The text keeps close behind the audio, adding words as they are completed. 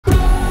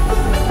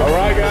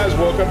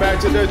welcome back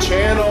to the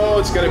channel.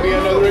 It's gonna be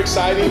another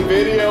exciting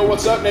video.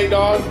 What's up, Nate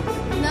Dogg?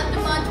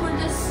 Nothing much, we're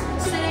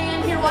just sitting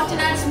in here watching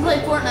Addison play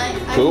Fortnite.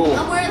 Cool.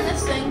 I'm wearing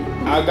this thing.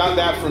 I got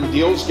that from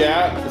Deals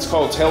Gap. It's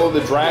called Tail of the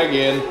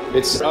Dragon.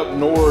 It's up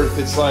north.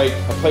 It's like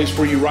a place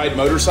where you ride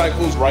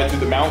motorcycles right through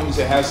the mountains.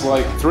 It has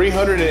like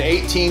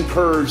 318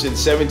 curves in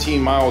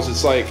 17 miles.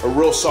 It's like a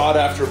real sought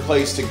after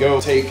place to go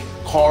take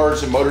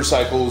cars and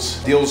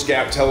motorcycles. Deals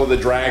Gap, Tail of the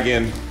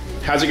Dragon.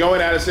 How's it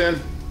going,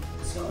 Addison?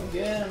 It's going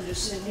good. I'm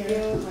just sitting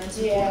here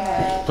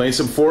playing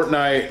some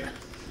Fortnite.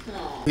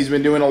 He's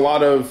been doing a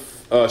lot of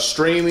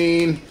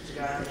streaming,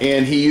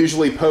 and he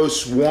usually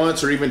posts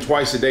once or even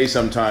twice a day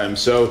sometimes.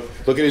 So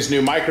look at his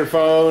new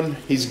microphone.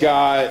 He's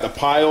got the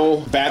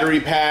Pile battery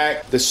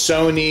pack, the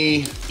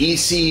Sony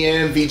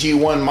ECM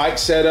VG1 mic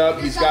setup.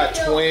 He's got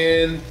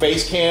twin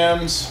face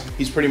cams.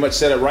 He's pretty much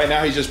set up. Right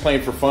now he's just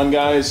playing for fun,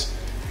 guys.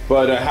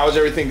 But how's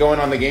everything going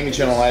on the gaming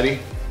channel, Laddie?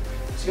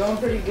 It's going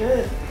pretty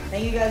good.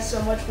 Thank you guys so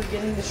much for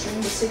getting the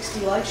stream to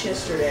 60 likes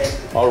yesterday.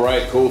 All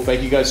right, cool.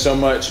 Thank you guys so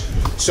much.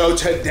 So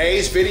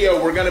today's video,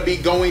 we're gonna be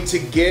going to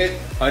get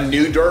a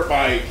new dirt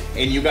bike,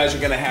 and you guys are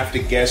gonna have to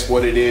guess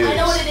what it is. I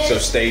know what it is. So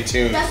stay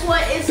tuned. That's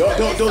what it's.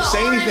 Don't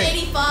say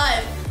anything.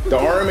 RM85. The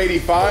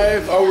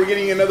RM85. Oh, we're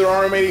getting another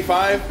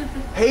RM85.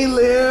 Hey,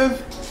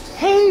 Liv.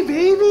 Hey,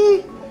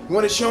 baby. You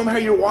want to show them how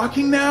you're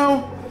walking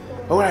now?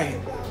 All right.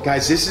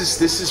 Guys, this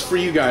is for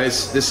you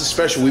guys. This is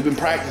special. We've been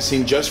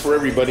practicing just for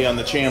everybody on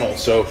the channel.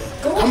 So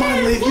come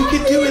on, Liv. You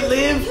can do it,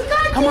 Liv.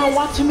 Come on,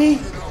 walk to me.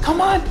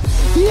 Come on.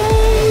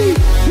 Yay!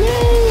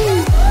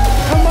 Yay!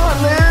 Come on,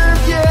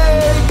 Liv.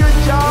 Yay!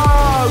 Good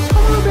job.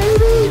 Come on,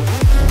 baby.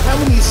 How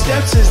many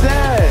steps is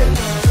that?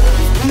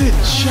 Good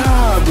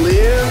job,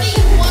 Liv.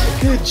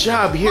 Good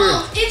job. Here.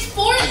 Mom, it's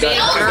 40. I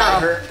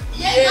got her.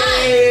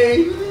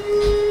 Yay!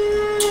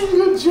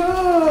 Good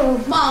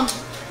job. Mom.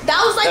 That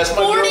was like That's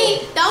 40.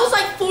 That was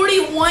like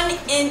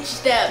 41-inch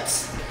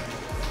steps.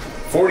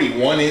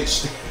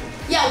 41-inch.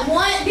 Yeah,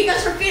 one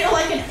because her feet are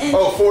like an inch.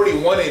 Oh,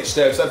 41-inch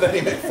steps. I thought he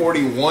meant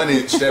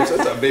 41-inch steps.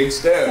 That's a big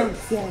step.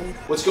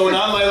 What's going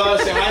on, Layla?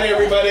 Say hi to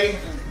everybody.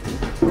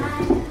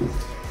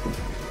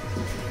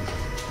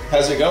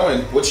 How's it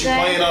going? What's she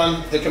playing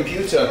on the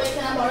computer? Wait,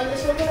 can I borrow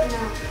this real quick?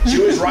 No. She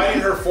was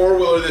riding her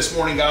four-wheeler this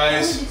morning,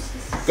 guys.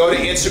 Go to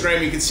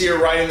Instagram, you can see her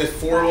riding the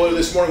four-wheeler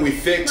this morning. We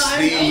fixed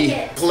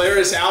the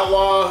Polaris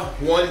Outlaw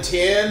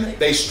 110.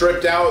 They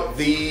stripped out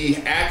the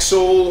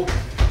axle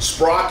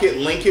sprocket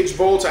linkage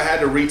bolts. I had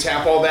to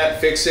retap all that,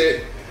 fix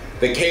it.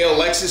 The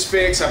KLX is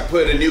fixed. I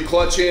put a new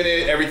clutch in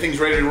it. Everything's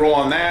ready to roll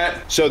on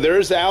that. So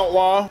there's the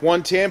Outlaw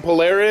 110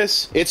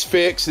 Polaris. It's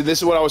fixed, and this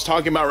is what I was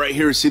talking about right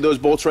here. See those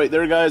bolts right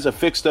there, guys? I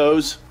fixed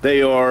those.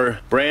 They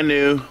are brand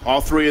new. All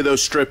three of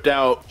those stripped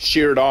out,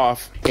 sheared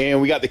off. And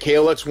we got the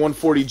KLX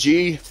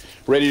 140G.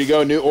 Ready to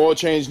go. New oil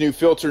change, new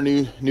filter,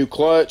 new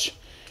clutch.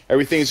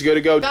 Everything's good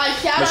to go. Guys,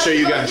 shout out to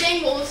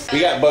Bojangles. We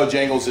got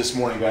Bojangles this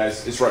morning,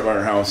 guys. It's right by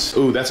our house.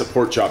 Ooh, that's a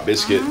pork chop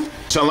biscuit.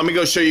 So let me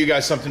go show you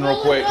guys something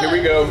real quick. Here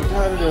we go.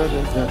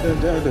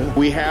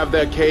 We have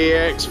the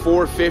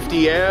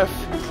yz450f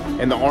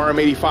and the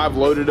RM85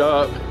 loaded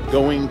up,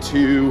 going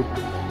to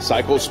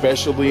Cycle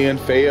Specialty in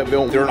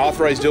Fayetteville. They're an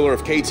authorized dealer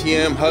of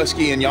KTM,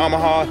 Husky, and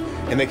Yamaha,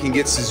 and they can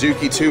get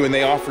Suzuki too, and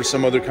they offer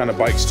some other kind of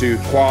bikes too.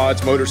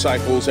 Quads,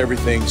 motorcycles,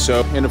 everything.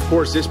 So, and of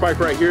course, this bike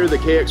right here, the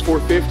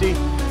KX450,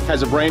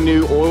 has a brand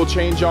new oil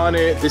change on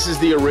it. This is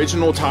the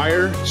original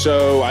tire,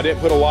 so I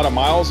didn't put a lot of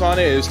miles on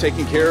it. It was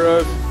taken care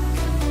of.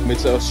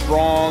 It's a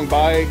strong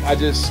bike. I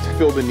just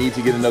feel the need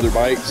to get another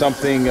bike,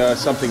 something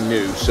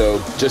new.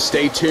 So just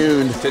stay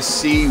tuned to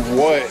see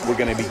what we're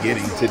gonna be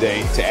getting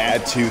today to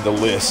add to the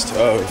list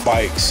of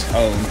bikes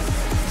owned.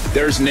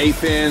 There's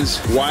Nathan's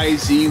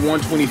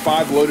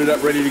yz450f loaded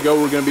up, ready to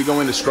go. We're gonna be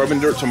going to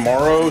Scrubbing Dirt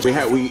tomorrow. We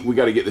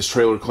got to get this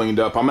trailer cleaned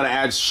up. I'm gonna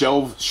add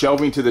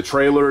shelving to the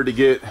trailer to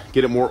get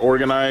it more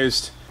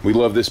organized. We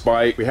love this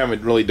bike. We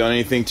haven't really done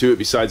anything to it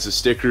besides the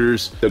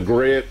stickers, the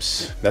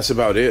grips. That's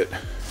about it.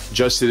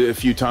 Adjusted it a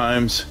few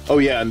times. Oh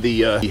yeah, and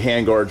the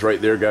hand guards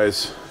right there,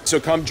 guys. So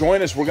come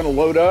join us. We're gonna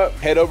load up,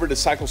 head over to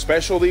Cycle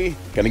Specialty.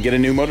 Gonna get a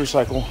new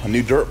motorcycle, a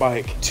new dirt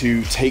bike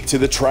to take to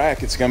the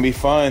track. It's gonna be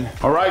fun.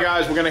 All right,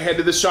 guys, we're gonna head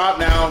to the shop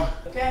now.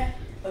 Okay,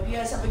 hope you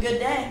guys have a good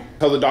day.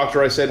 Tell the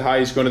doctor I said hi.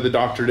 He's going to the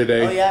doctor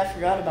today. Oh yeah, I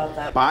forgot about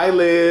that. Bye,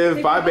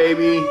 Liv. Bye,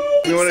 baby.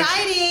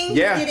 Exciting.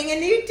 Yeah. Getting a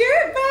new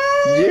dirt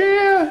bike.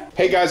 Yeah.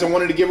 Hey guys, I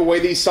wanted to give away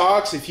these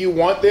socks. If you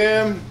want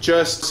them,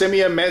 just send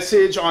me a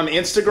message on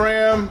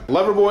Instagram,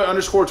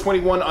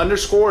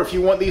 loverboy_21_. If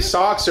you want these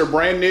socks, they're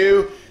brand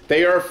new.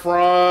 They are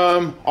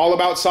from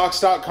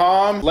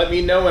allaboutsocks.com. Let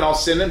me know and I'll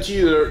send them to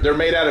you. They're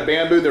made out of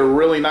bamboo. They're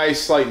really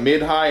nice, like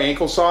mid-high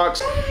ankle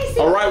socks.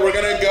 All right, we're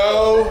gonna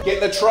go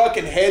get in the truck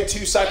and head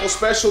to Cycle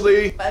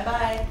Specialty.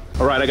 Bye-bye.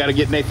 All right, I gotta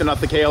get Nathan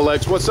off the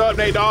KLX. What's up,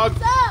 Nate Dogg?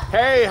 What's up?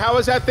 Hey, how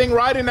is that thing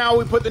riding now?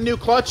 We put the new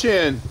clutch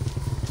in.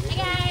 Hey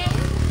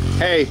guys.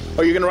 Hey,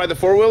 are you gonna ride the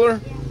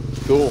four-wheeler? Yeah.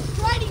 Cool. It's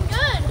riding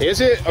good.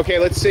 Is it? Okay,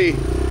 let's see.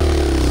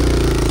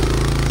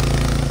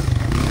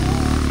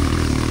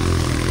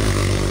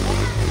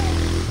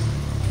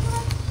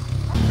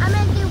 I'm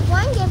gonna do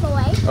one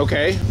giveaway.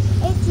 Okay.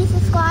 if you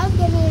subscribe,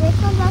 give me a big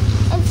thumbs up,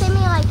 and send me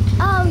like,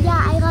 oh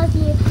yeah, I love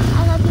you.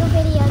 I love your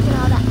videos and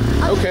all that.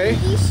 I'll Okay.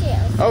 give you these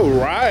shoes. Oh,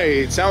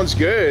 right. Sounds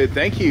good.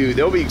 Thank you.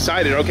 They'll be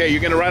excited. Okay,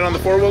 you're going to ride on the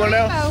four-wheeler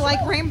now? Oh, like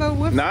rainbow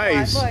whoop.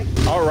 Nice. Look.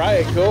 All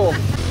right, cool.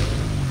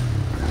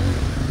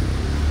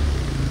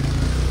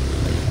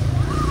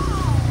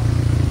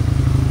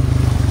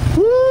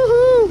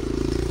 Woohoo!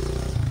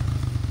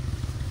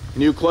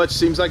 New clutch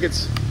seems like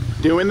it's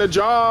doing the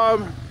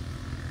job.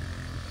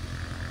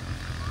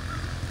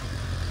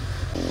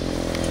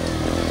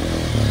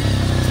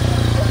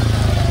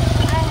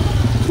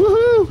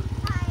 Woohoo!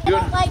 I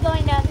don't like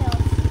going downhill.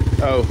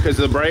 Oh, because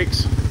of the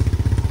brakes?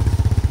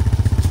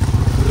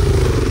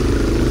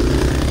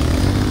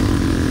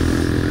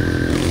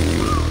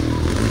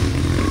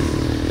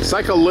 It's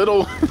like a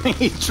little,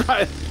 he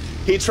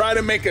tried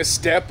to make a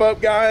step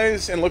up,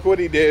 guys, and look what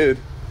he did.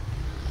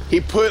 He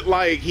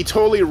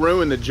totally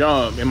ruined the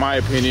jump, in my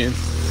opinion.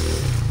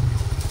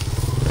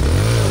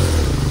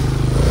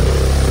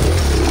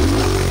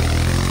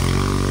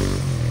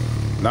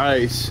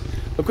 Nice.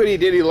 Look what he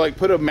did. He like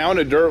put a mound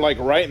of dirt like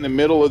right in the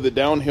middle of the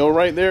downhill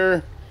right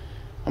there.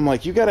 I'm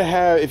like, you gotta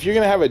have, if you're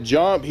gonna have a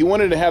jump, he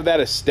wanted to have that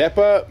a step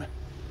up.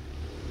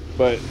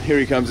 But here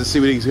he comes. Let's see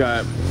what he's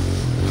got.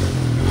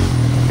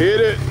 Hit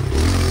it.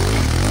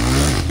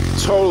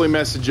 Totally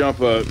messed the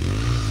jump up.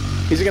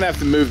 He's gonna have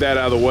to move that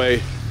out of the way.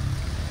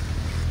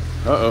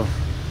 Uh-oh.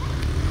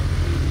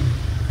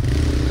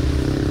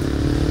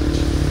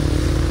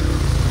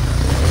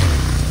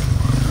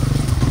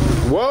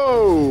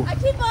 Whoa!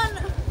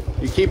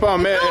 You keep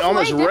on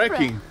almost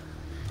wrecking.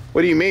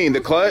 What do you mean? The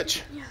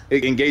clutch? Yeah.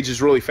 It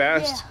engages really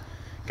fast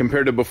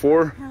compared to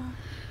before? Yeah.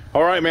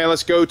 All right, man,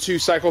 let's go to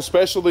Cycle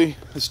Specialty.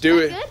 Let's do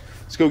it. Good?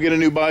 Let's go get a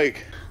new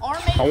bike.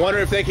 I wonder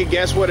if they can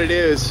guess what it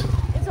is. It's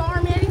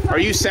RM85. Are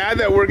you sad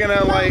that we're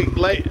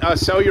gonna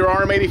sell your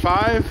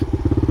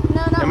RM85?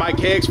 No. And my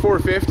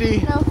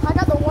KX450? No, I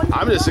got the one.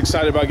 I'm just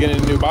excited about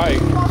getting a new bike.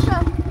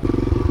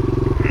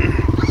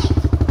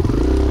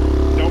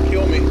 Don't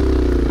kill me.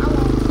 I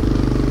won't.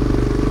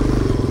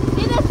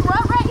 See this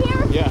rut right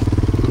here? Yeah.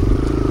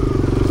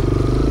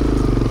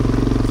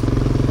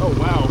 Oh,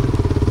 wow.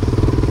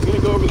 You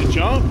gonna go over the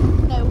jump?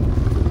 No.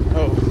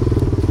 Oh.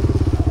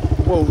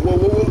 Whoa.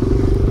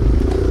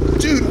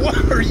 Dude, what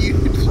are you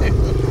doing?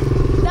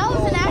 That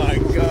was an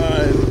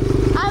accident.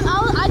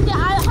 Oh my God. I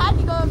had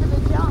to go over the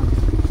jump.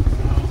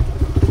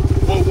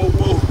 Whoa.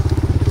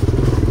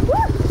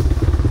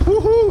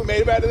 Woohoo!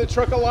 Made it back to the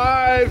truck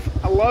alive.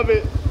 I love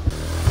it.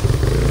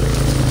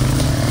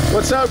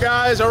 What's up,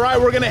 guys? All right,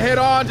 we're gonna head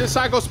on to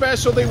Cycle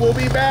Specialty. We'll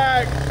be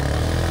back.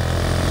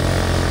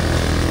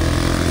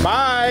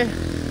 Bye.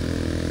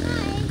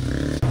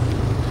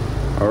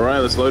 All right,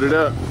 let's load it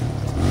up.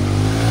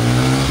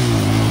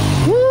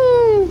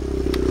 Woo!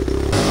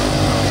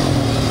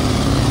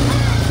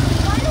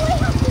 Why do we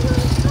have to go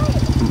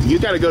inside? You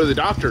gotta go to the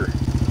doctor.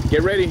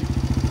 Get ready.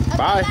 Okay,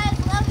 Bye. guys,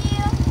 love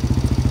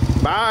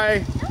you.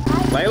 Bye.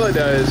 Layla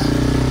does.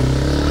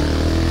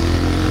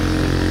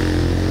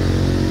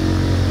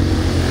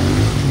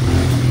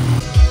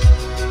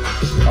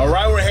 All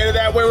right, we're headed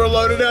that way. We're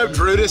loaded up.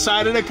 Drew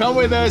decided to come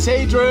with us.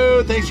 Hey,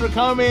 Drew, thanks for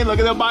coming. Look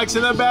at the bikes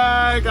in the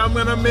back. I'm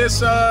gonna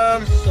miss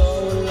them.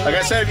 Like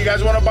I said, if you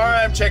guys want to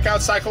buy them, check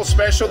out Cycle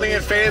Specialty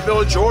in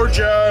Fayetteville,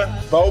 Georgia.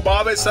 Bo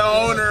Bobbitt's the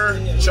owner.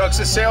 Chuck's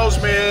the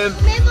salesman.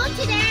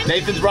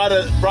 Nathan's brought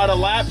a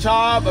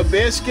laptop, a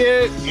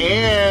biscuit,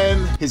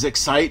 and his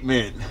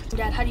excitement.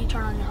 Dad, how do you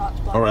turn on your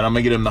hotspot? All right, I'm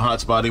gonna get him the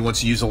hotspot. He wants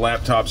to use a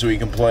laptop so he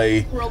can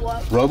play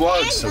Roblox.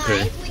 Roblox? And Okay.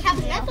 guys, we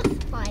have another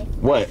surprise.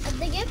 What?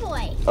 The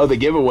giveaway. Oh, the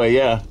giveaway,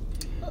 yeah.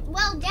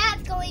 Well,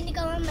 Dad's going to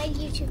go on my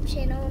YouTube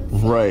channel and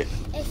see Right.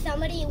 if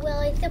somebody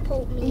will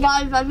support me.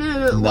 Guys, I did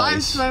a live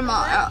Nice. stream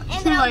at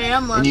And 2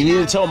 a.m. And you need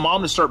to tell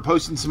Mom to start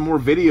posting some more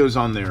videos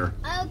on there.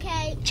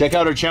 Okay. Check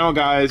out her channel,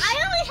 guys. I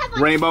only have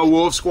like Rainbow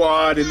Wolf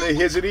Squad in the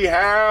Hizity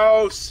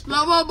house.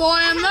 Lobo boy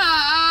in the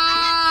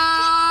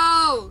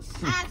house!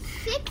 I have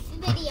 6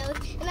 videos,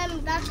 and I'm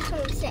about to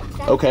film 6.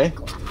 That's Okay.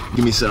 cool.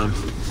 Give me some.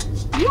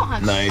 You don't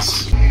have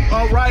Nice.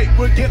 All right,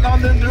 we're getting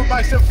on the new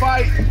bikes to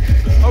fight.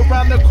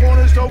 Around the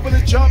corners, over the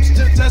jumps,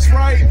 that's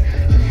right.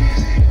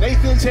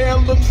 Nathan's hair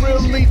looks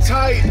really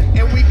tight,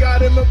 and we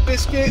got him a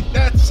biscuit.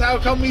 That's how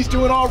come he's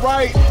doing all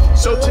right.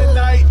 So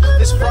tonight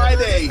is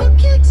Friday.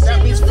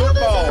 That means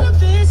football,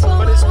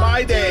 but it's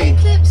my day,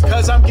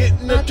 cause I'm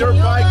getting a dirt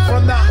bike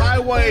from the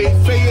highway,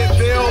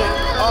 Fayetteville,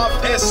 off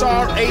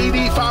SR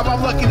 85.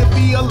 I'm lucky to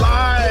be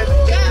alive.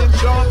 Hitting them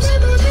jumps.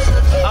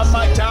 I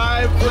might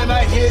dive when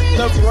I hit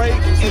the brake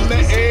in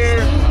the air,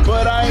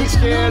 but I ain't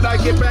scared. I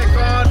get back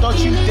on. Don't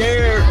you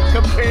dare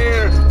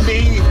compare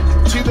me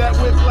to that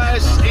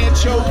whiplash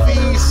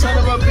anchovy son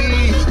of a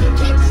bee.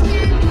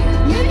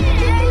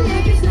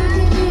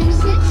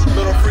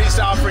 Little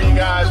freestyle for you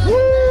guys.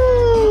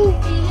 Woo!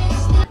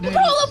 Look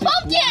at all the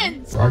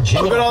pumpkins!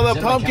 Look at all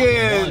the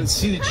pumpkins.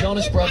 See the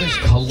Jonas Brothers.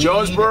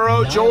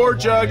 Jonesboro,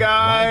 Georgia,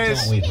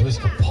 guys.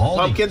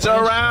 Pumpkins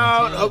are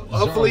out.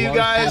 Hopefully you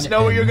guys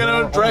know what you're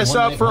gonna dress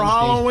up for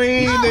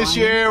Halloween this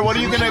year. What are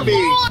you gonna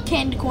be?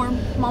 Candy corn.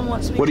 Mom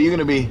wants me. What are you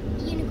gonna be?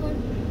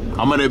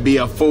 I'm gonna be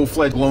a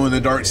full-fledged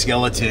glow-in-the-dark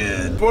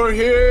skeleton. We're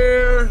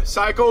here,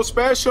 Cycle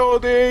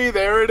Specialty,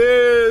 there it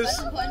is.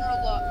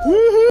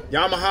 Woohoo!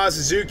 Yamaha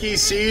Suzuki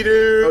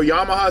Cedar,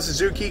 Yamaha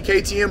Suzuki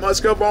KTM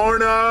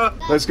Husqvarna.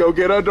 Let's go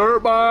get a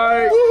dirt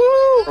bike.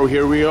 Woohoo! Oh,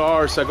 here we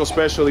are, Cycle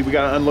Specialty. We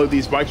gotta unload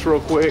these bikes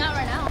real quick. Not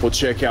right now. We'll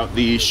check out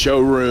the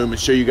showroom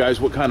and show you guys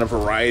what kind of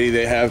variety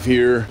they have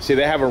here. See,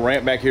 they have a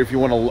ramp back here if you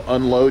want to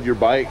unload your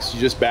bikes. You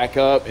just back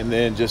up and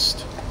then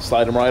just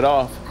slide them right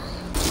off.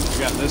 We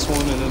got this one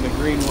and then the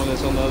green one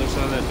that's on the other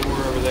side of that door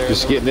over there.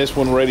 Just getting this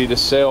one ready to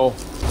sell.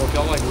 Well, if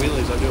y'all like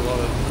wheelies, I do a lot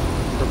of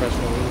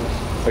professional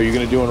wheelies. Are you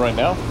gonna do one right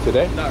now,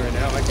 today? Not right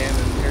now, I can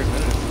in here in a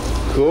minute.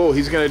 Cool,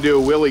 he's gonna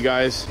do a wheelie,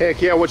 guys. Heck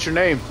yeah, what's your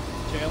name?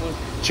 Chandler.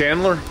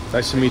 Chandler,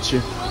 nice to meet you.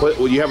 What,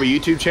 will you have a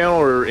YouTube channel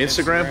or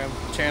Instagram?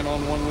 Channel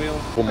on one wheel.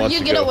 Are you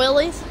good at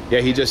wheelies?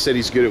 Yeah, he just said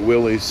he's good at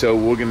wheelies, so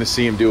we're gonna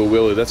see him do a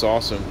wheelie. That's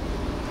awesome.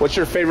 What's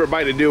your favorite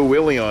bike to do a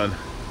wheelie on?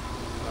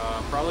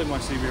 Probably my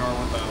CBR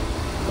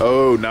 1000.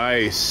 Oh,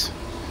 nice.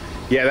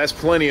 Yeah, that's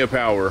plenty of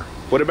power.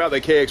 What about the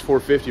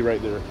KX450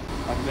 right there?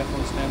 I can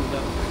definitely stand it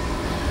up.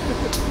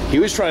 He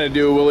was trying to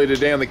do a wheelie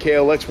today on the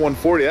KLX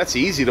 140. That's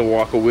easy to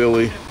walk a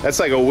wheelie. That's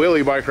like a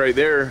wheelie bike right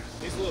there.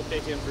 These little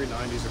KTM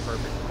 390s are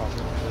perfect for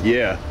walking.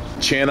 Yeah,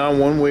 Chan on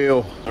one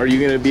wheel. Are you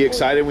gonna be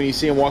excited when you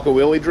see him walk a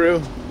wheelie, Drew?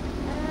 Yeah.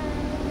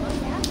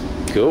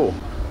 Cool.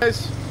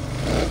 Guys.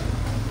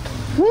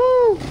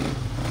 Woo!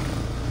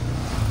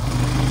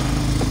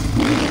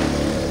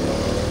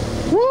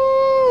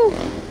 Woo!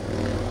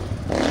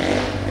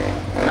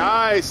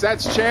 Nice,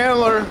 that's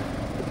Chandler.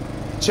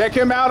 Check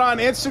him out on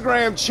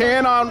Instagram,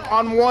 Chan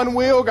on one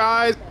wheel,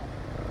 guys.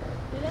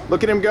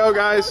 Look at him go,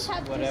 guys.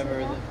 Whatever.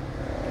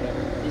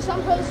 Do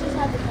some posters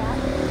have the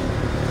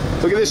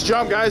cat? Look at this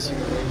jump, guys.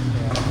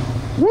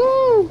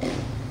 Woo!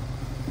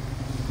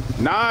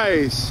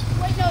 Nice.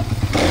 Wait, no.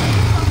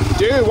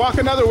 Dude, walk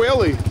another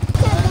wheelie.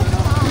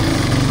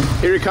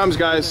 Here he comes,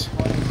 guys.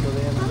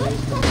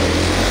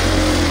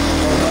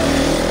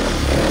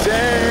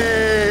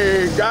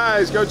 Dang,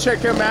 guys, go check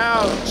him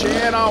out.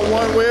 Chan on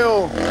one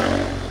wheel.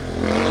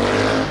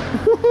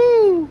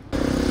 Woohoo!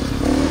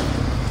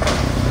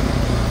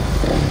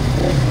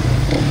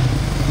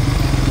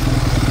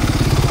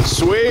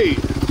 Sweet.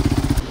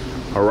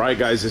 All right,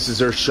 guys, this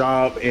is our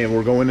shop, and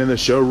we're going in the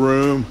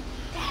showroom.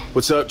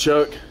 What's up,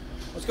 Chuck?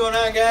 What's going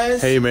on,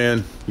 guys? Hey,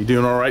 man. You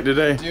doing all right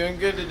today? Doing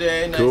good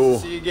today. Nice Cool.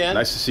 to see you again.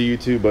 Nice to see you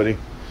too, buddy.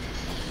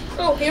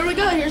 Oh, here we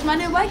go. Here's my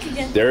new bike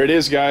again. There it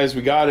is, guys.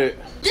 We got it.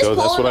 Just So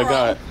that's pull what it I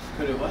got.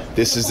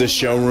 This is the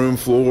showroom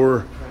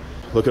floor.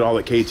 Look at all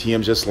the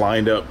KTMs just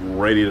lined up,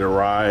 ready to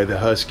ride. The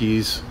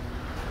Huskies.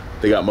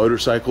 They got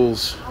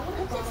motorcycles.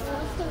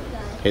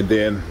 And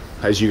then,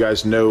 as you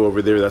guys know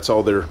over there, that's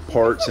all their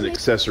parts and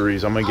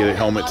accessories. I'm going to get a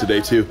helmet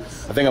today too.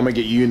 I think I'm going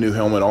to get you a new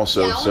helmet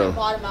also. Yeah, I So wouldn't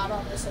bottom out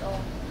on this at all.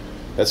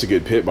 that's a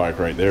good pit bike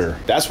right there.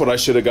 That's what I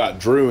should have got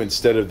Drew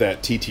instead of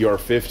that TTR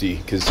 50,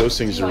 because those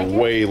things are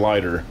way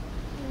lighter.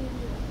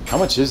 How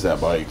much is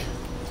that bike?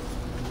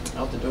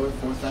 Out the door,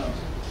 4,000.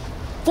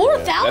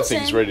 4,000? That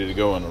thing's ready to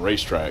go on a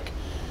racetrack.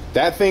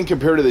 That thing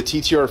compared to the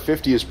TTR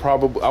 50 is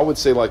probably, I would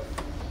say, like,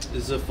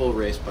 This is a full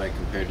race bike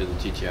compared to the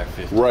TTR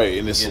 50. right,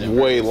 and it's You get a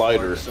way very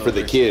lighter smart for the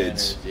solar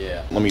kids. standards,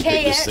 yeah. Let me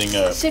pick this thing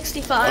up.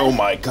 65. Oh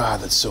my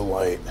God, that's so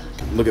light.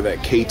 Look at that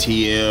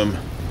KTM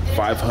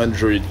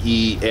 500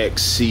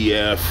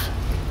 EXCF.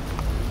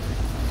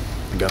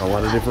 Got a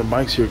lot of different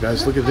bikes here,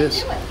 guys. Look at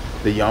this.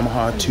 The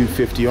Yamaha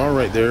 250R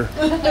right there.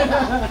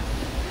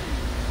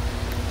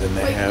 Then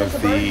they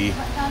have the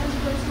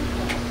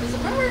Is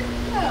it rubber?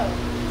 No.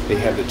 They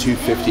have the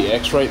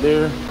 250X right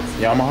there,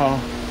 Yamaha.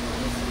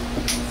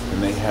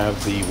 And they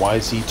have the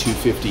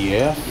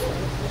YZ450f.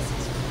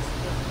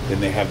 Then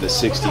they have the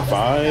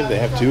 65. They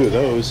have two of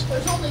those.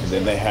 And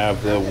then they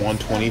have the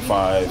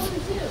 125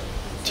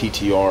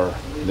 TTR.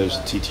 There's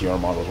the TTR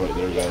models right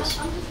there, guys.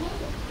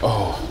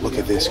 Oh, look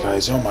at this,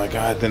 guys. Oh my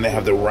God. Then they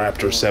have the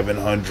Raptor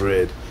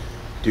 700.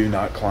 Do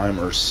not climb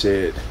or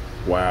sit.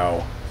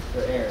 Wow.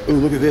 Oh,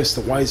 look at this.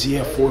 The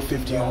YZF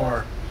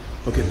 450R.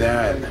 Look at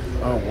that.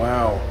 Oh,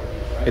 wow.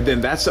 And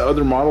then that's the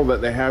other model that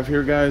they have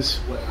here, guys.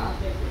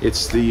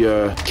 It's the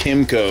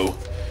Kimco.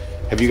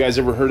 Have you guys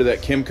ever heard of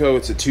that Kimco?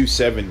 It's a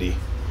 270.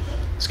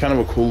 It's kind of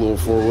a cool little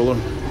four-wheeler.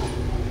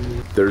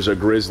 There's a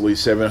Grizzly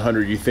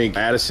 700. You think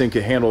Addison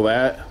could handle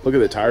that? Look at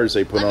the tires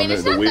they put on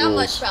it's the not wheels. that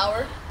much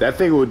power. That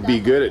thing would be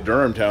good at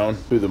Durham Town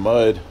through the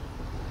mud.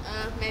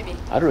 Maybe.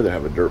 I'd rather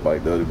have a dirt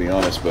bike though, to be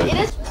honest. But It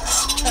is.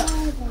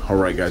 all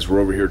right, guys,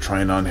 we're over here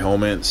trying on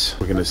helmets.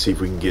 We're gonna see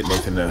if we can get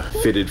Nathan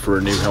fitted for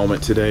a new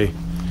helmet today.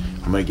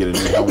 I'm gonna get a new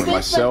helmet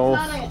myself.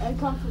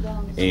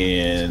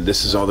 And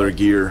this is all their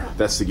gear.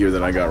 That's the gear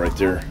that I got right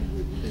there.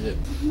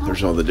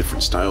 There's all the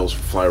different styles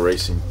for fly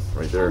racing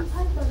right there.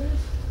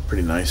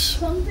 Pretty nice.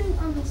 Something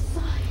on the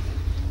side.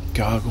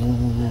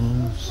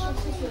 Goggles.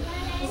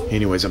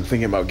 Anyways, I'm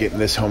thinking about getting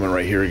this helmet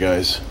right here,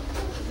 guys.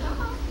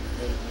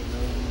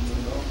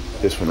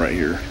 This one right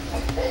here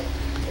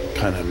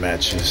kind of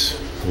matches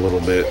a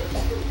little bit.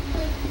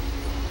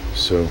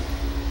 So,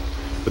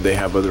 but they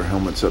have other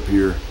helmets up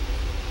here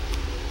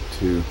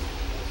too.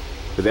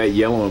 But that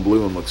yellow and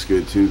blue one looks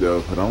good too,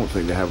 though. But I don't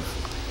think they have.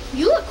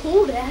 You look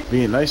cool, Dad.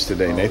 Being nice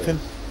today, Nathan.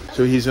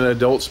 So he's an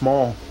adult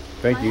small.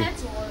 Thank you.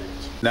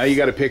 Now you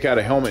got to pick out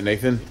a helmet,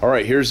 Nathan. All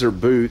right, here's their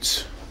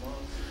boots.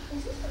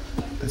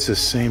 That's the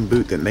same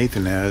boot that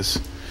Nathan has.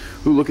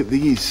 Ooh, look at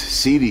these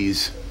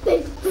CDs.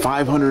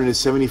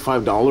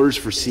 $575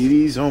 for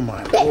CDs. Oh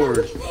my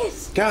lord.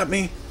 Got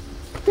me.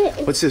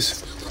 What's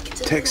this?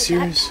 Tech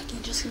series?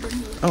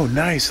 Oh,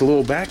 nice. A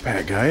little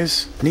backpack,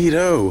 guys.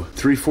 Neato.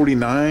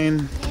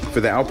 $349 for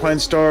the Alpine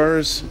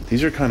Stars.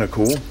 These are kind of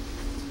cool.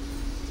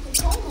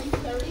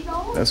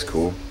 That's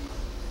cool.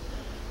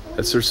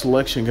 That's their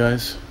selection,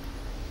 guys.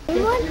 You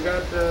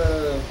got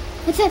the...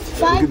 It says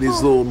Look at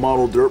these little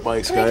model dirt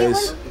bikes,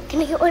 guys.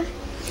 Can I get one?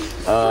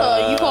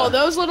 You call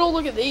those little?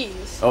 Look at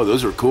these. Oh,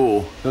 those are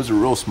cool. Those are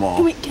real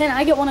small. Can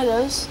I get one of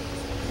those?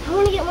 I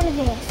want to get one of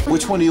this.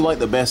 Which one do you like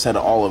the best out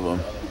of all of them?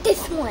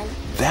 This one.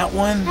 That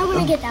one? I want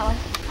to get that one.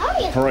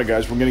 All right,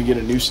 guys, we're going to get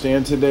a new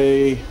stand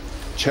today.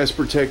 Chest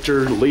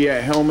protector,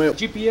 Liat helmet.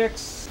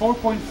 GPX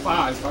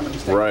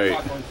 4.5. Right.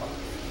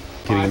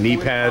 Getting knee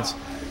pads.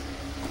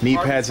 Knee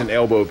pads and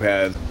elbow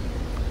pads.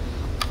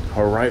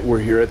 All right, we're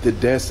here at the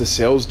desk, the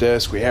sales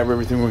desk. We have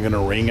everything. We're going to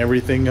ring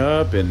everything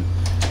up and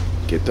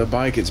get the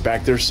bike. It's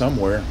back there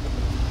somewhere.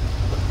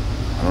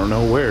 I don't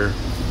know where.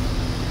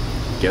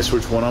 Guess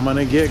which one I'm going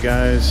to get,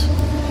 guys.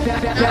 All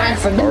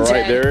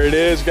right, there it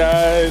is,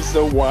 guys.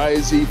 The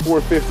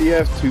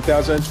yz450f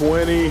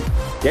 2020.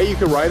 Yeah, you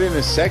can ride it in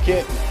a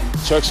second.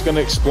 Chuck's going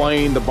to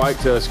explain the bike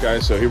to us,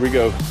 guys. So here we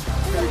go.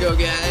 Here we go,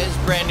 guys.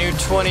 Brand new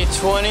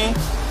 2020.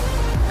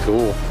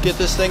 Cool. Get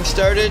this thing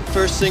started.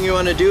 First thing you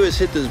want to do is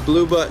hit this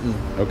blue button.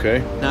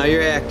 Okay. Now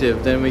you're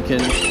active. Then we can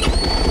go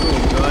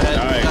ahead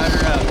and start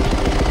her up.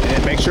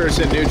 And make sure it's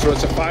in neutral.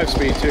 It's a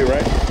 5-speed too,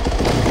 right?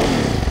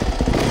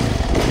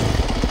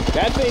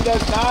 That thing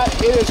does not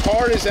hit as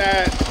hard as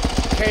that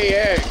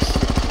KX.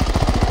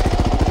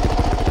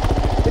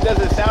 It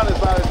doesn't sound as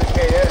loud as the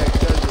KX,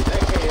 does it? That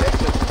KX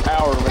has some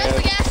power, man. Press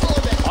the gas a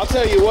little bit. I'll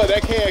tell you what,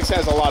 that KX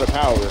has a lot of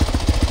power. Which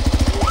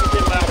one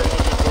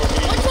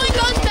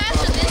goes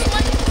faster? This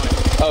one?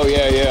 Oh,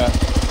 yeah, yeah.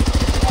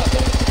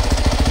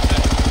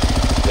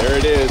 There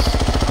it is.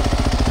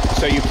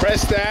 So you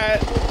press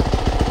that,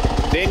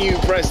 then you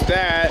press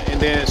that,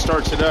 and then it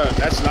starts it up.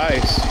 That's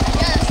nice.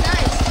 Yeah, that's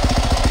nice.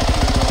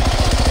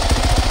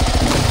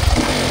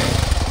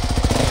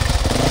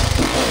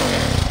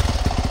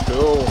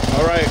 Cool.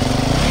 All right.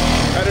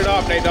 Cut it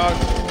off, Nate Dog.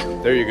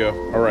 There you go.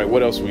 All right,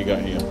 what else we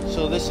got here?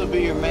 So this will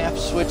be your map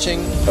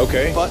switching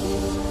Okay. button.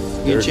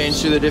 You can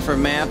change through the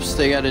different maps.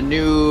 They got a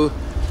new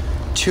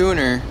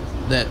tuner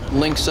that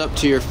links up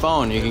to your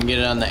phone. You can get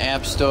it on the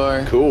App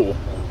Store. Cool.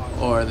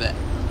 Or the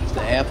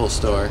Apple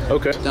Store.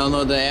 Okay.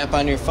 Download the app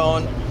on your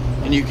phone,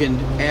 and you can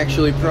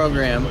actually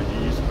program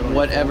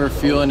whatever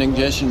fuel and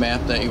injection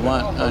map that you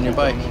want on your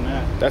bike.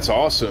 That's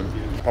awesome.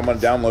 I'm gonna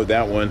download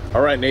that one.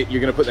 All right, Nate,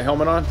 you're gonna put the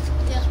helmet on?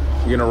 Yeah.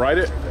 You're gonna ride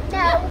it?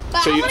 No.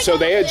 So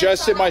they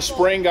adjusted my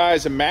spring,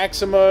 guys, a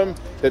maximum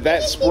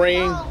that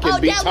spring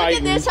can be Dad, look at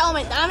tightened. this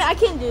helmet. I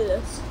can't do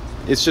this.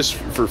 It's just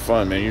for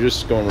fun, man. You're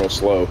just going real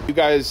slow. You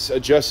guys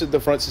adjusted the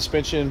front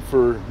suspension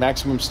for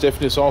maximum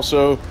stiffness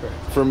also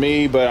for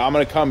me, but I'm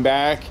gonna come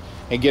back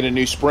and get a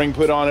new spring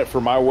put on it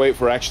for my weight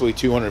for actually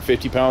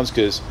 250 pounds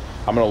because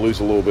I'm gonna lose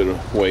a little bit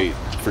of weight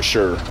for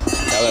sure.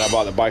 Now that I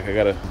bought the bike, I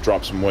gotta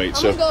drop some weight.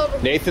 So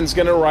Nathan's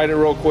gonna ride it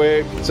real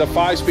quick. It's a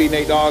 5-speed,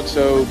 Nate Dog,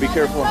 so be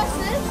careful. Press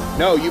this?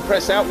 No, you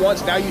press that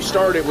once, now you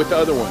start it with the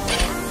other one.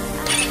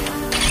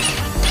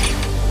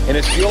 And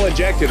it's fuel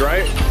injected,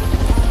 right?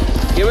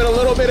 Give it a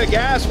little bit of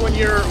gas when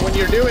you're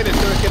doing it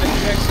so it can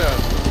inject some.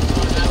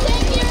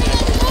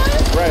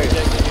 Right.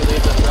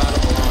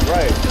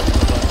 Right.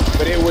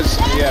 But it was,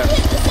 yeah.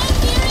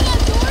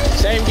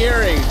 Same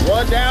gearing.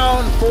 1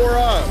 down, 4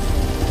 up.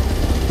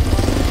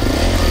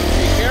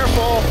 Be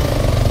careful.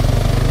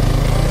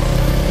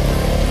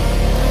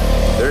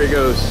 There he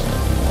goes.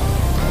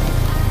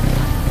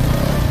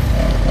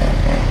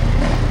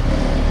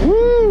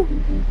 Woo!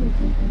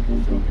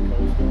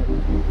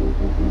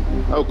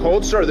 Oh,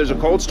 cold start. There's a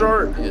cold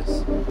start?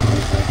 Yes.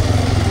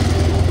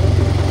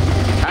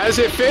 How does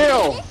it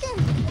feel?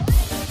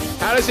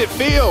 How does it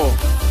feel?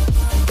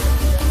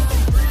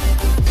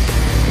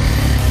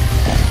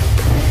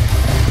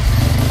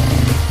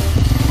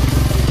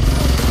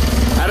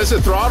 How does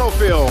the throttle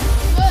feel?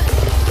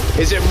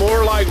 Is it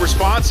more like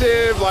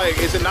responsive? Like,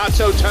 is it not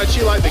so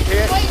touchy like the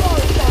kit?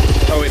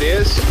 Oh, it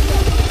is?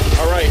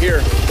 All right,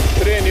 here.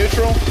 Put it in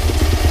neutral.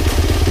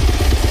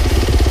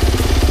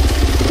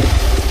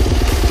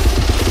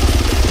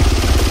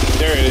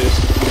 There it is.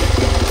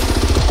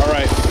 All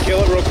right, kill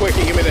it real quick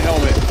and give me the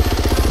helmet.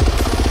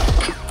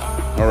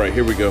 All right,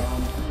 here we go.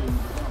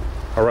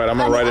 All right, I'm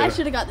gonna ride it. I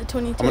should have got the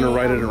 22. I'm gonna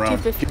ride it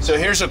around. So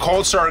here's a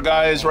cold start,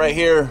 guys, right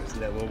here. See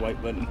that little white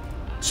button?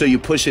 So you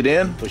push it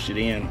in? Push it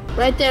in.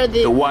 Right there,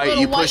 The white,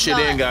 little you push white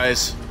it in, dot.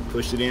 guys.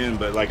 Push it in,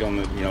 but like on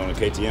the on the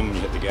KTM, when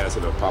you hit the gas,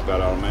 it'll pop out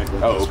automatically.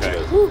 Oh, okay.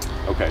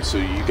 Okay, so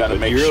you gotta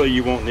make sure. Really,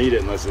 you won't need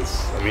it unless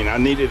it's. I mean, I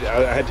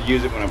had to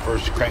use it when I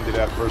first cranked it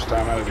out the first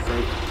time out of the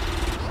crate.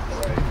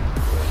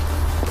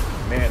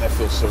 Man, that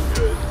feels so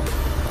good.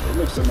 It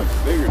looks so much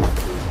bigger than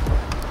this.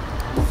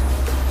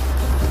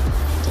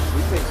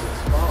 He thinks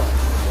it's small.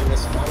 Maybe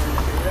it's smaller than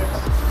KX.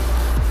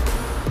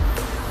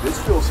 This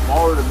feels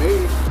smaller to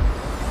me.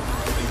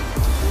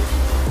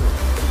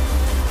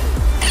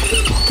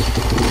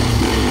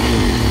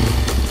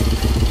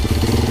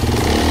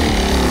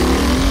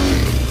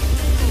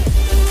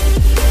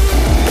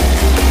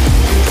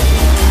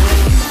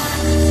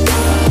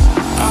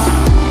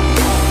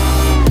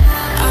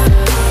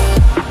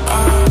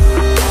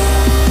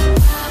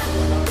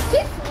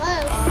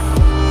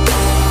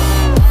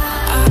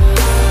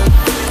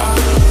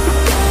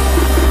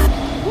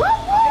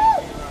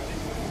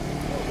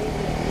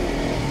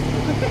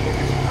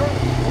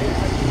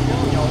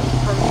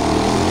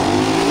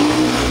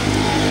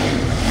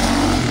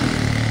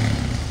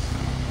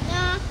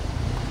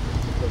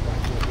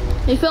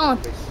 How you feeling?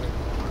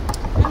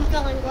 I'm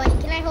feeling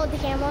great. Can I hold the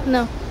camera?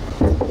 No.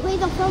 Please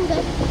don't film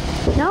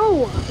this.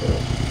 No.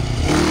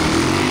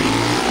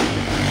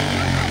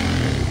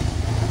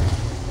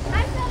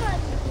 I'm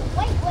feeling.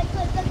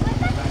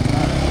 Wait.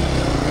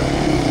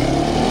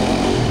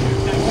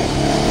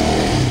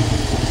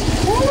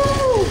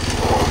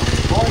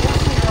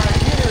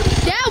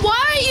 Dad,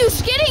 why are you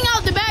skidding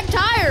out the back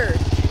tire?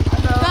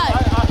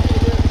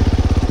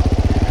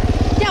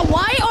 Dad,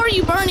 why are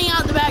you burning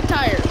out the back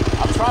tire?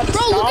 I'm trying to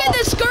Bro, stop. look at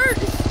this skirt.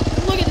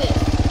 Look at this.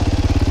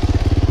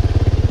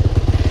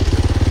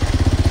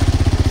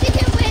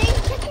 Chicken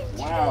wing.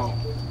 Wow.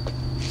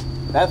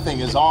 That thing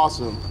is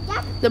awesome.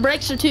 The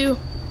brakes are too.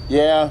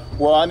 Yeah,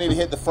 well, I need to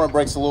hit the front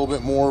brakes a little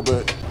bit more,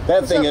 but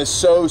that thing is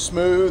so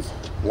smooth.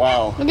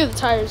 Wow. Look at the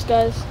tires,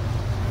 guys.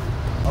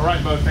 All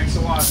right, Bo, thanks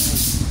a lot.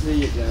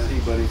 See you, guys. See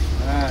you, buddy.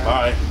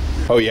 Bye.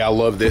 Oh, yeah, I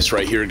love this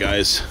right here,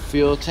 guys.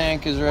 Fuel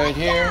tank is right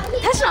here.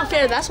 That's not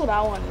fair. That's what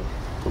I wanted.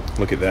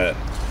 Look at that.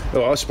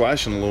 Oh, I was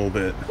splashing a little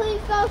bit.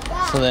 Please go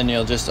fast. So then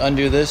you'll just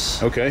undo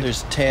this. Okay.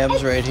 There's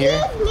tabs right here.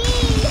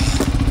 Excuse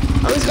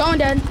me. I was going,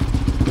 Dad.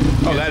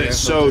 Oh, that is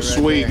so right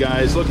sweet, there.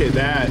 guys. Look at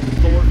that.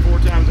 Four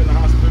times in the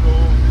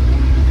hospital,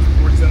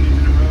 4 Sundays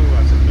in a row.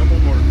 I said, no more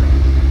motor truck.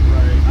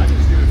 Right. I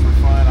just do it for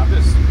fun.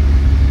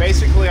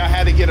 Basically, I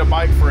had to get a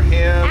bike for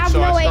him, have so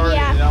no I started,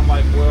 idea. and I'm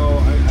like, well,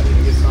 I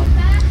didn't get something.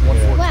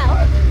 145.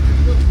 Well,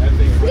 That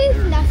thing right this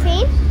there. is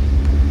nothing.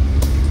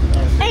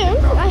 And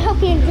I hope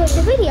you enjoyed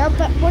the video,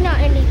 but we're not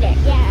ending it.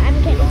 Yeah, I'm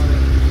kidding.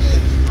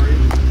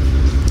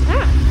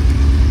 Ah.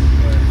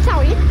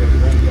 Sorry.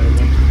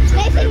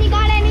 Mason, you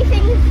got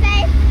anything to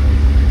say?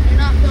 You're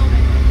not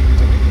filming.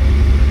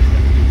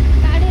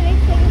 Got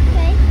anything to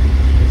say?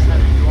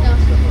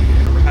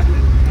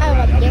 I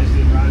love you.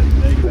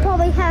 You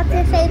probably have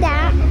to say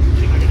that.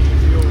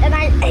 And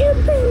I am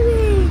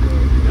filming.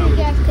 You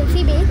guys can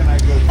see me.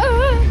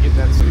 Get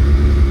that.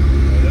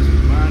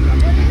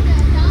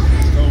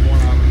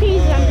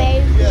 Please, one day.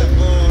 You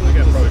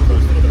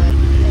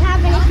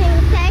have anything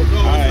to say?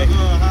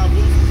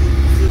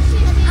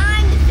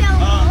 I'm the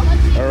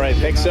filmer. All right,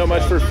 thanks so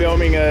much for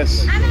filming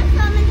us. I'm not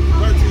filming the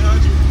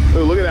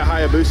whole Oh, look at that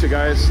Hayabusa,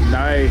 guys.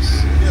 Nice.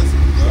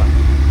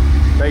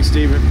 Thanks,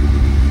 Steven.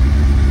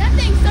 That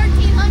thing's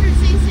 1300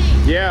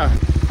 cc. Yeah.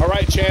 All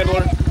right,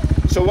 Chandler.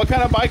 So what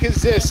kind of bike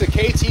is this? A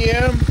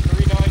KTM?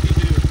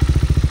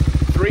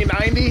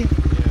 390? Yeah.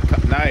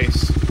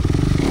 Nice.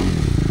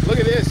 Look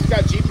at this. It's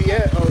got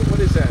GPS. Oh, what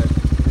is that?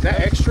 Is that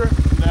extra?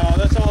 No,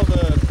 that's all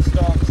the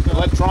stock stuff.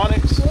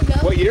 Electronics? We'll go.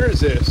 What year is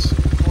this?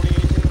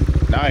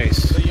 2018.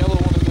 Nice. The yellow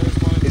one is this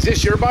one. Is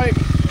this your bike?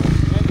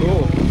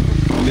 Cool.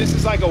 This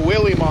is like a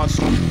wheelie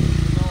monster.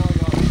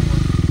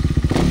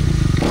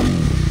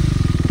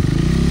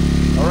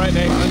 All right,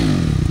 Nate.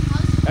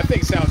 That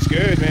thing sounds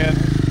good, man.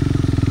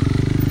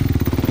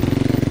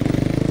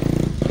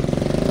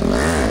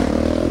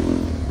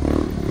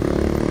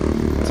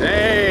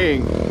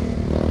 Dang.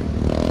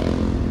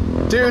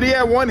 Dude, he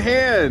had one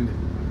hand.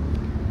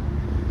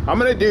 I'm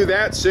gonna do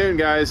that soon,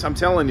 guys. I'm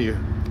telling you.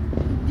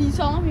 You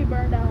saw him, he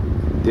burned out.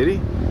 Did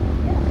he?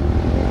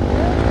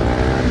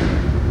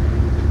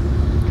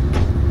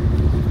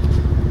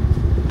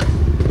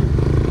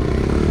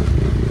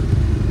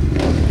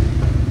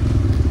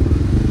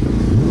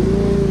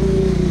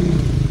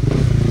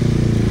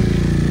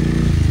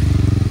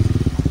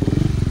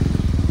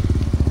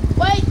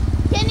 Wait,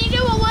 can you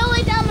do a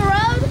wheelie down the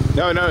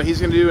road? No, he's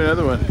gonna do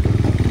another one.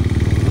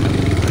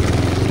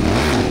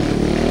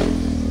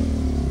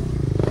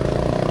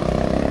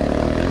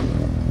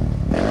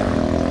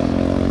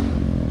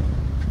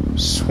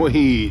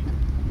 Sweet.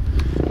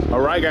 All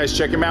right, guys,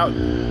 check him out.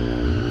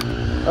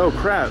 Oh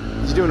crap,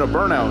 he's doing a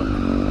burnout.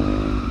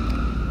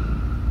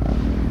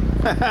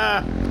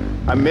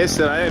 I missed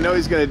it. I didn't know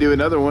he's gonna do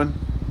another one.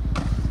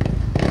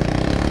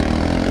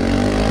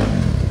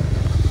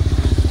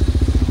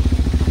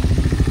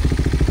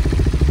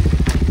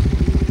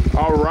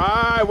 All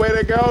right, way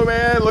to go,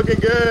 man. Looking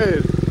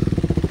good.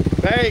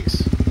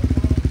 Thanks.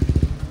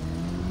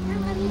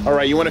 All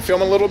right, you want to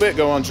film a little bit?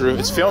 Go on, Drew.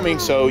 It's filming,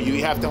 so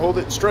you have to hold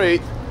it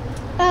straight.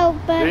 Oh,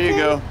 but There you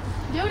go.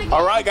 Do it again.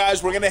 All right,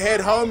 guys, we're gonna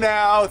head home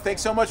now.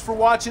 Thanks so much for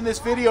watching this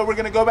video. We're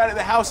gonna go back to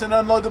the house and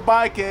unload the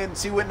bike and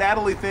see what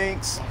Natalie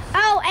thinks.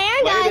 Oh,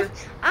 and Later.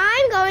 guys,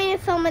 I'm going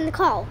to film in the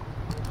car.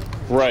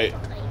 Right.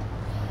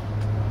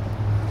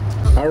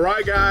 All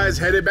right, guys,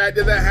 headed back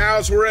to the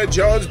house. We're at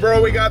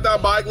Jonesboro. We got the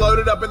bike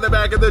loaded up in the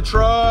back of the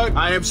truck.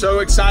 I am so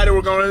excited.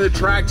 We're going to the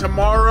track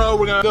tomorrow.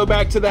 We're gonna go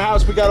back to the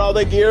house. We got all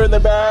the gear in the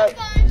back.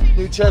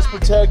 New chest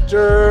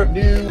protector,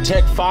 new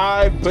Tech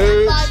 5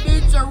 boots. Tech 5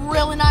 boots are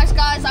really nice,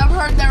 guys. I've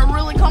heard they're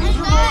really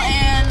comfortable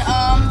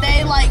and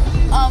they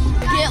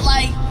get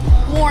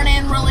worn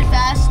in really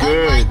fast.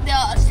 Good. Like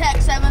the Tech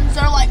 7s,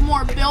 they're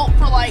more built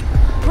for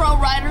pro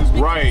riders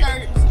because Right.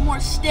 they're more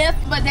stiff,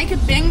 but they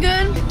could bend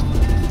good.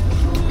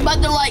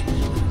 But they're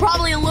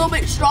probably a little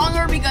bit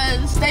stronger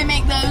because they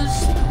make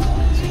those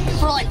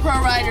for pro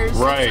riders.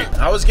 Right.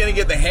 I was gonna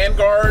get the hand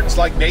guards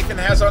like Nathan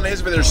has on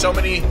his, but there's so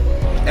many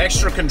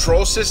extra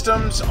control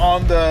systems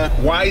on the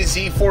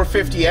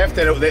yz450f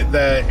that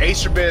the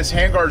Acerbis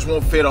hand guards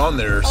won't fit on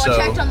there. Oh, So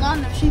I checked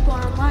online. There's cheaper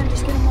online.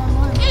 Just get them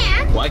online.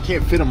 And well, I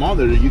can't fit them on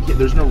there. You can't.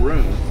 There's no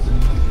room.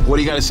 What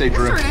do you got to say,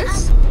 Drew? Yes, there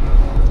is.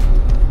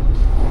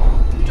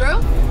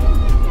 Drew?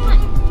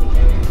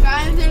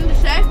 Got anything to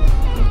say? I'm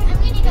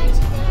going to go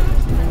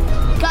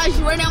to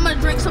Guys, right now I'm going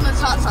to drink some of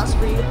this hot sauce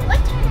for you. What?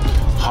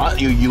 Hot?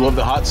 You love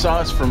the hot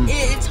sauce from?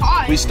 It's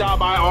hot. We stopped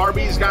by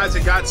Arby's, guys,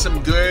 and got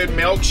some good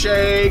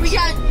milkshakes. We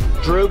got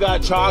Drew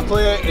got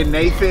chocolate, and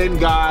Nathan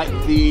got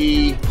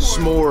the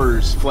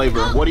s'mores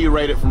flavor. What do you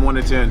rate it from 1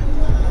 to 10?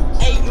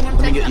 8. You want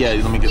to take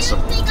Let me get some.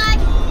 Guys,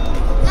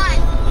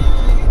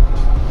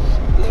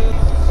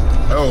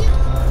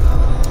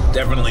 Oh,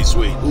 definitely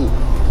sweet. Ooh.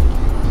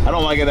 I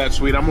don't like it that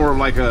sweet. I'm more of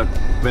like a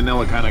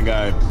vanilla kind of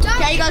guy.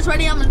 Okay, you guys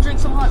ready? I'm going to drink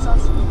some hot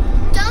sauce.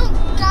 don't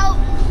go.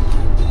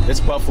 It's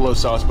buffalo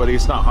sauce, buddy.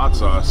 It's not hot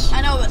sauce.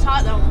 I know it's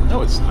hot though.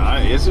 No, it's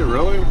not. Is it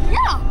really?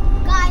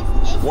 Yeah.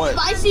 Guys, it's What?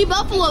 Spicy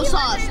buffalo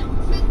sauce.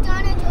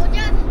 McDonald's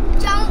order.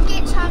 Don't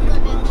get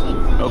chocolate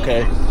milkshake.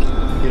 Okay.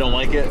 You don't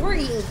like it? We're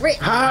eating rich.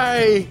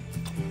 Hi.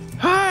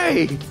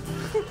 Hi.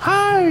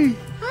 Hi.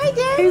 Hi,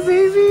 Dad. Hey,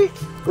 baby.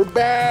 We're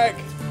back.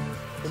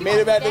 We made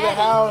it back to the Daddy.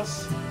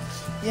 house.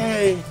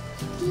 Yay.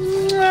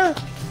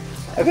 Mwah.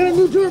 I got a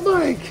new dirt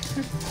bike.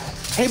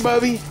 Hey,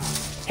 Bubby.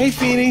 Hey,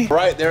 Feeny.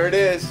 Right, there it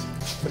is.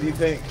 What do you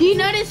think? Do you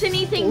notice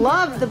anything?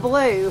 Love the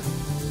blue.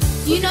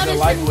 Do you It's notice? a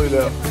light blue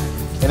though,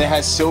 and it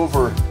has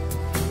silver.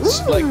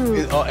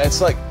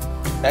 It's like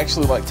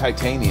actually like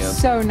titanium.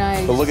 So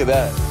nice. But look at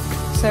that.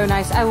 So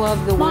nice. I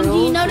love the Mom, wheels.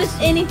 do you notice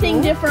anything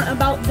different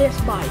about this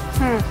bike?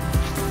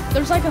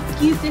 There's like a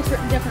few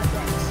different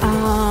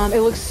things. It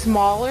looks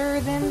smaller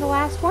than the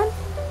last one.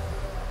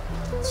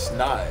 It's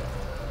not.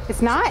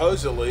 It's not.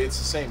 Supposedly, it's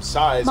the same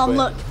size. Mom,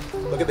 but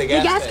look at the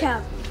gas, gas tank,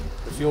 cap.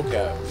 the fuel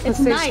cap. It's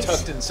see. nice.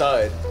 Tucked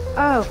inside.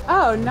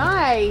 Oh,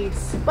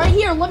 nice. Right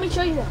here, let me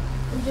show you that.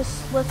 You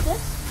just lift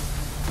this.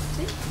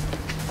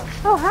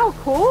 Oh, how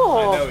cool.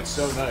 I know, it's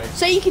so nice.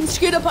 So you can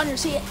scoot up on your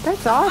seat.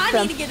 That's I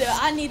awesome. need to get a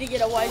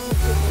yz450.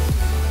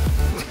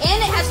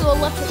 And it has an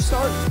electric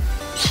start.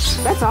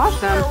 That's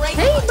awesome.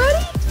 Hey,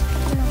 buddy.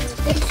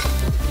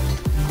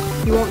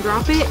 You won't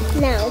drop it?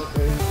 No.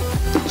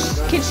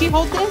 Can she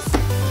hold this?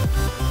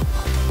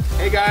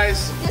 Hey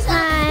guys.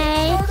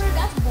 Hi.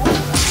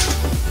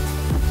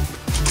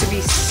 To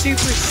be super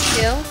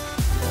still,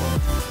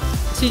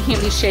 so you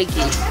can't be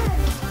shaky.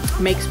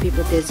 Makes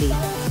people dizzy.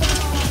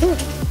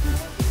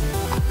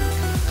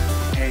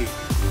 Hey.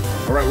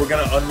 All right, we're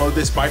gonna unload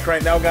this bike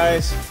right now,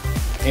 guys,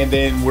 and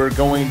then we're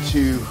going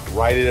to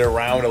ride it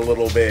around a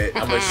little bit.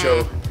 I'm gonna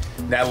show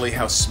Natalie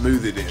how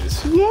smooth it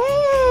is. Yay!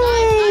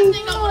 I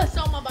think I want to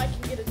sell my bike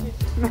and get it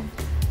too.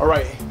 All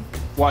right,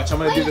 watch. I'm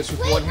gonna do this with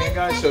one hand,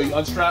 guys. So you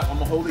unstrap. I'm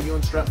gonna hold it. You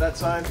unstrap that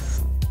side.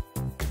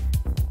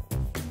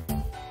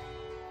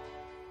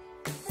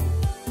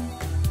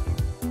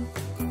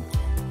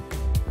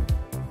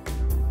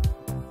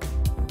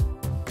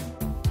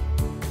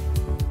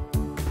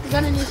 We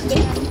got a new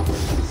stand.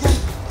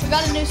 We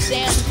got a new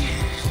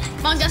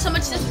stand. Mom, guess how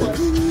much this was?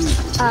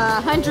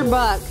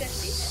 $100.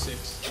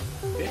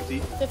 650.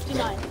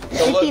 59.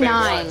 So look, babe,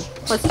 59 watch.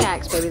 plus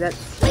tax, baby. That's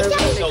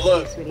So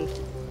look. sweetie.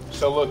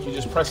 So look, you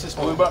just press this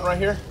blue button right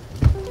here.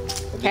 And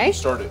then Okay. you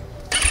start it.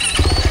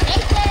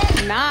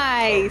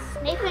 Nice.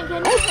 Nathan,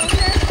 can you hold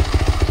her?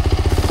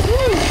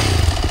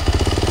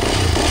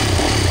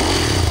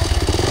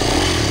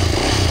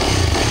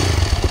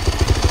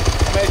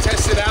 I'm gonna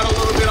test it out a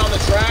little bit on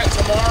the track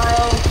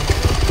tomorrow.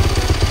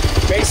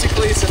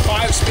 Basically, it's a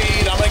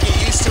 5-speed. I'm gonna get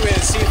used to it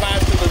and see if I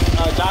have to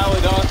dial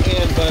it on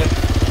in, but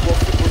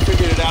we'll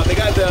figure it out. They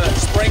got the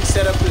spring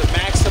set up to the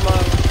maximum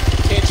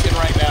tension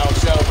right now,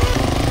 so.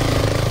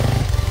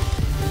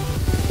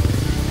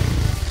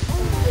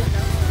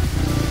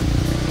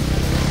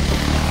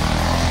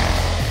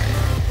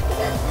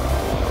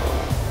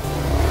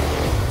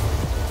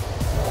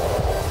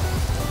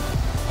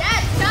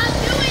 Dad, stop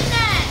doing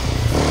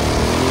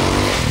that!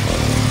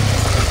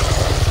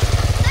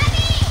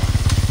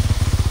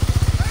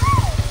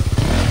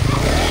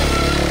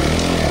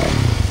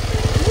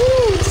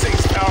 This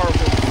thing's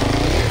powerful.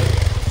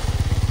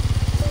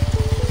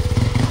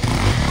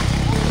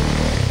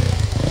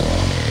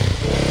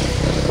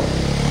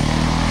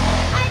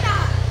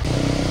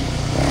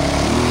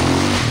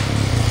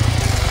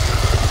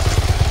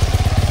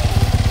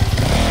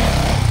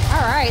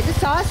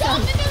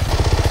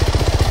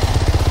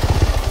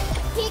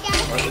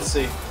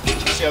 see.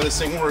 Let's see how this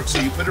thing works. So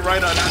you put it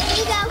right under.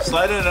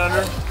 Slide it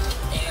under.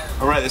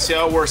 All right, let's see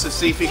how it works. Let's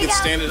see if he can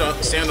stand on.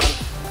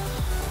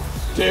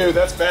 Dude,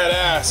 that's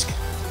badass.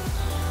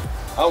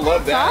 I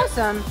love that. That's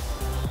awesome.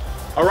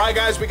 All right,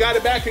 guys, we got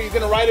it back. Are you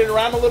gonna ride it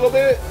around a little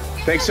bit?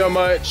 Thanks so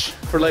much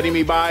for letting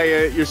me buy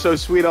it. You're so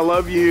sweet. I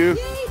love you.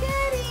 Yay,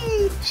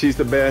 Daddy. She's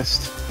the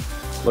best.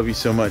 Love you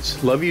so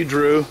much. Love you,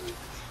 Drew.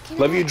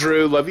 Love you,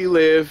 Drew. Love you,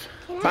 Liv.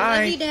 Bye.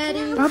 Love you,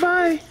 Daddy.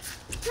 Bye-bye.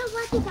 So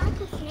what, you got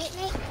the snake,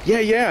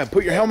 mate? Yeah.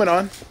 Put your helmet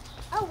on.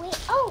 Oh, wait.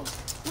 Oh.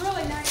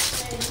 Really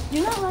nice, babe.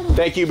 You're not letting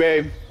Thank you,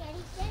 babe. Daddy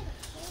say it.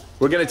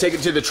 We're gonna take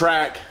it to the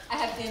track. I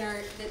have dinner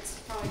that's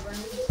probably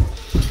burning.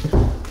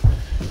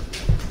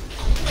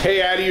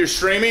 Hey, Addie, you're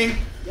streaming?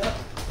 Yep.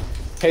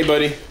 Hey,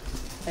 buddy.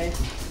 Hey,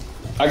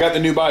 I got the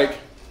new bike.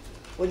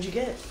 what'd you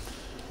get?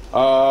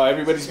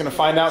 Everybody's gonna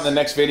find out in the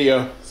next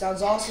video.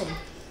 Sounds awesome.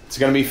 It's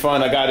gonna be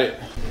fun. I got it.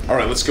 All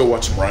right, let's go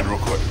watch him ride real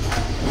quick.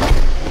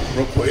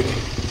 Real quick.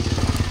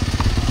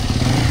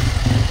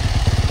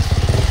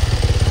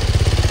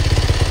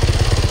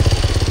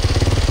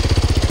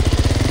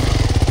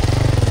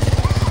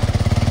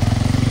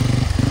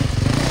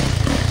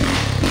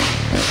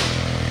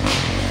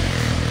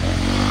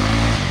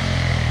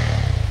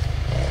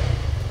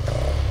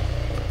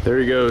 There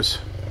he goes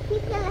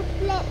He's gonna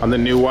flip. on the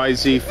new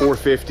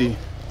yz450.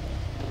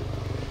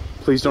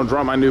 Please don't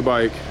drop my new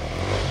bike.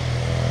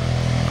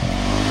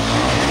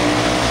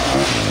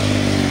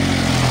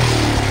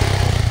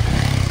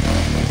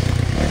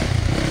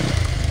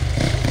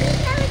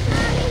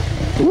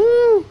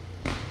 Woo!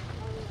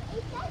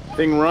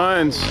 Thing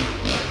runs.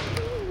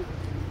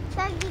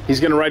 He's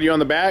gonna ride you on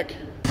the back.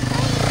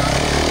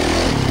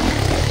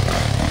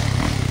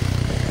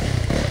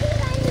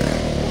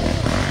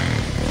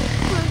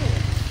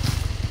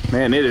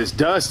 Man, it is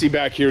dusty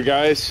back here,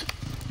 guys.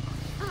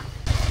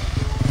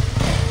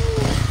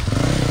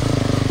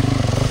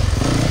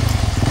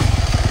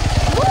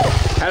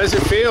 How does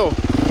it feel?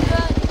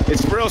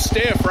 It's real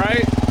stiff,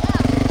 right?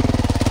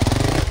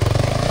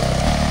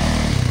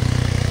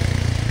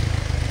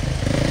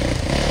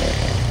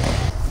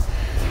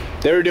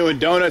 They were doing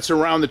donuts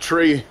around the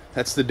tree.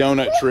 That's the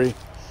donut tree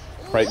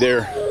right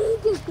there.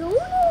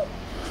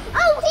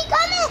 Oh, he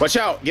coming! Watch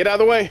out, get out of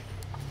the way.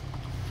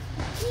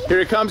 Here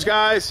it comes,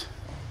 guys.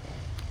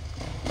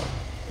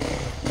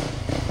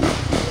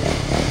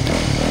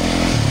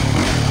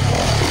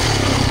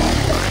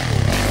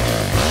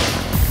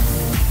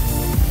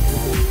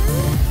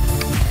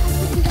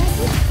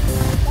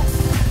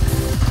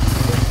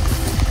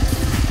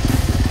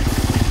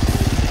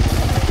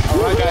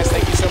 Alright guys,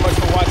 thank you so much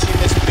for watching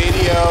this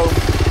video.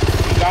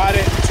 We got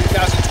it,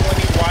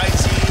 2020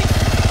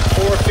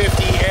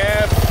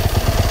 yz450f.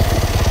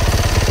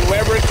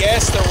 Whoever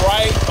guessed the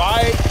right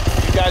bike,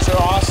 you guys are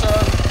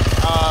awesome.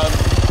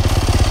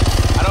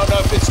 I don't know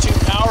if it's too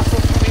powerful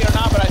for me or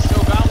not, but I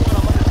still got one.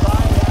 I'm gonna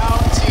try it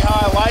out and see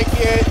how I like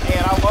it.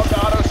 And I love the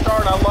auto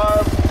start. I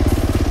love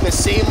the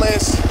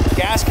seamless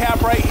gas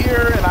cap right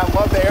here, and I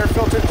love the air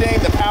filter thing.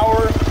 The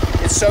power,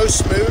 it's so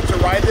smooth to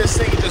ride this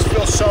thing. It just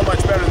feels so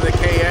much better than the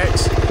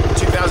KX,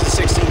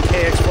 2016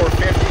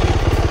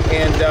 KX450.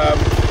 And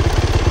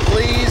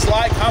please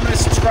like, comment, and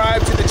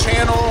subscribe to the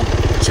channel.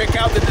 Check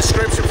out the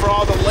description for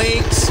all the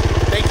links.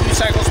 Thank you,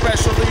 Cycle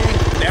Specialty,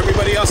 and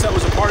everybody else that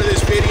was a part of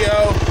this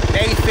video.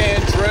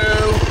 Nathan,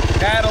 Drew,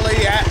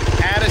 Natalie,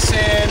 Addison,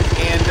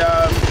 and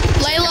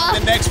Layla.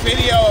 the next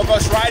video of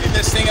us riding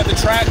this thing at the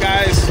track,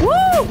 guys. Woo!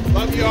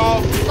 Love you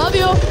all. Love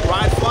you.